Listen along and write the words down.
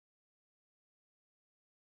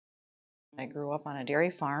I grew up on a dairy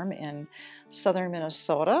farm in southern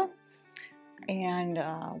Minnesota, and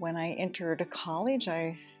when I entered college,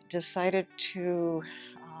 I decided to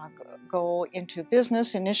go into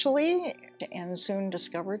business initially, and soon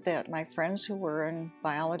discovered that my friends who were in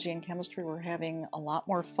biology and chemistry were having a lot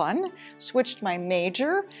more fun. Switched my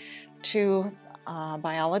major to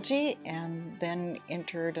biology, and then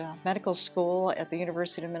entered medical school at the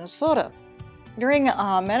University of Minnesota. During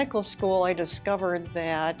medical school, I discovered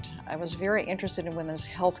that I was very interested in women's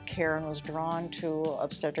health care and was drawn to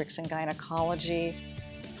obstetrics and gynecology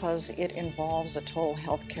because it involves the total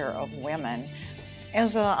health care of women.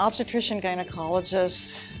 As an obstetrician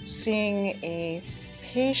gynecologist, seeing a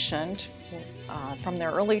patient from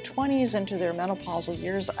their early 20s into their menopausal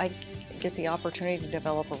years, I get the opportunity to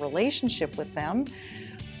develop a relationship with them,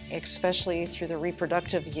 especially through the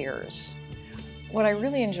reproductive years. What I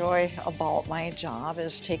really enjoy about my job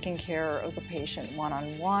is taking care of the patient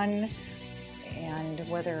one-on-one, and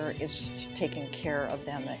whether it's taking care of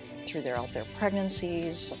them throughout their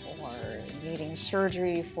pregnancies or needing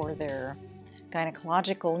surgery for their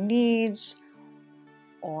gynecological needs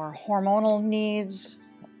or hormonal needs,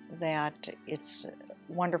 that it's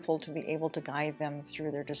wonderful to be able to guide them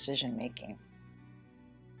through their decision making.